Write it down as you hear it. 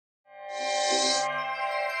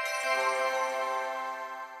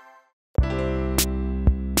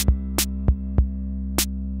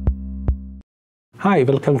Hi,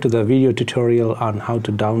 welcome to the video tutorial on how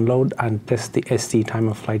to download and test the ST time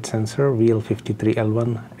of flight sensor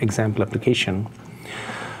VL53L1 example application.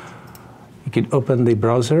 You can open the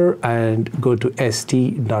browser and go to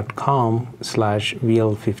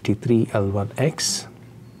st.com/VL53L1X,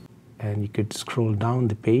 and you could scroll down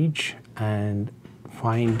the page and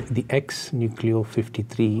find the X Nucleo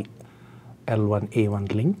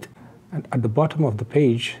 53L1A1 link. And at the bottom of the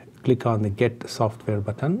page, click on the Get Software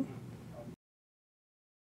button.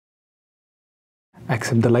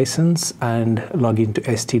 Accept the license and log into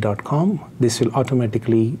st.com. This will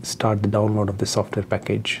automatically start the download of the software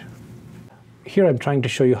package. Here I'm trying to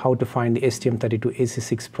show you how to find the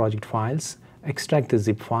STM32AC6 project files, extract the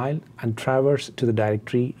zip file, and traverse to the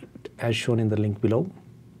directory as shown in the link below.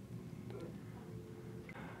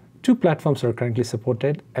 Two platforms are currently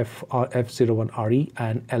supported, F01RE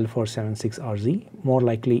and L476RZ. More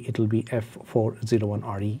likely it will be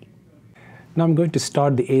F401RE. Now I'm going to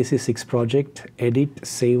start the AC6 project, edit,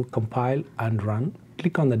 save, compile, and run.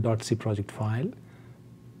 Click on the .c project file.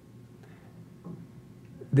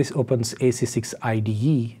 This opens AC6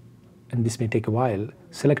 IDE, and this may take a while.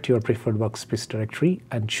 Select your preferred workspace directory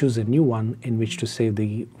and choose a new one in which to save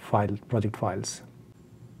the project files.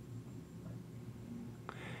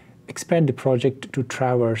 Expand the project to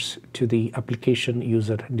traverse to the application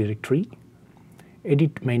user directory.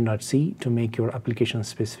 Edit main.c to make your application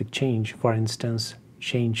specific change. For instance,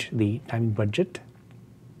 change the timing budget.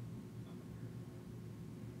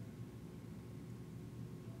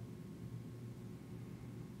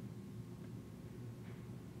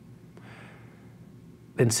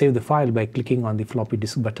 Then save the file by clicking on the floppy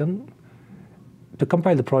disk button. To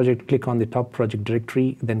compile the project, click on the top project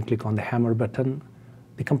directory, then click on the hammer button.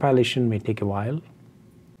 The compilation may take a while.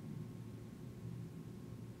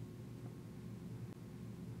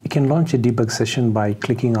 You can launch a debug session by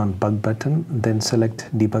clicking on Bug button, then select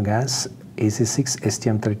Debug as AC6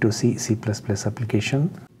 STM32C C++ application.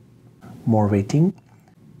 More waiting.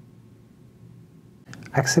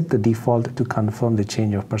 Accept the default to confirm the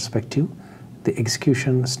change of perspective. The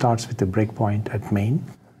execution starts with a breakpoint at main.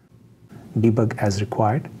 Debug as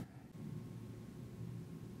required.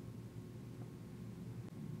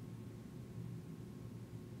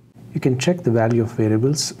 You can check the value of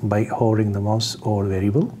variables by hovering the mouse over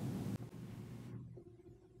variable.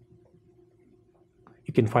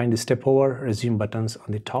 You can find the step over, resume buttons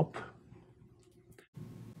on the top.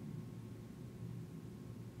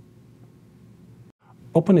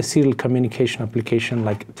 Open a serial communication application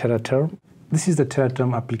like TerraTerm. This is the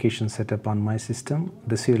TerraTerm application setup on my system.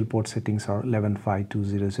 The serial port settings are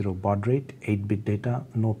 115200 baud rate, 8-bit data,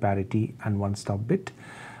 no parity, and 1 stop bit.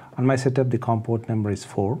 On my setup, the COM port number is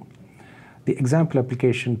 4. The example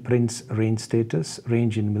application prints range status,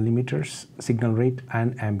 range in millimeters, signal rate,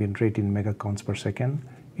 and ambient rate in megacounts per second.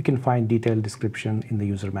 You can find detailed description in the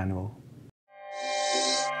user manual.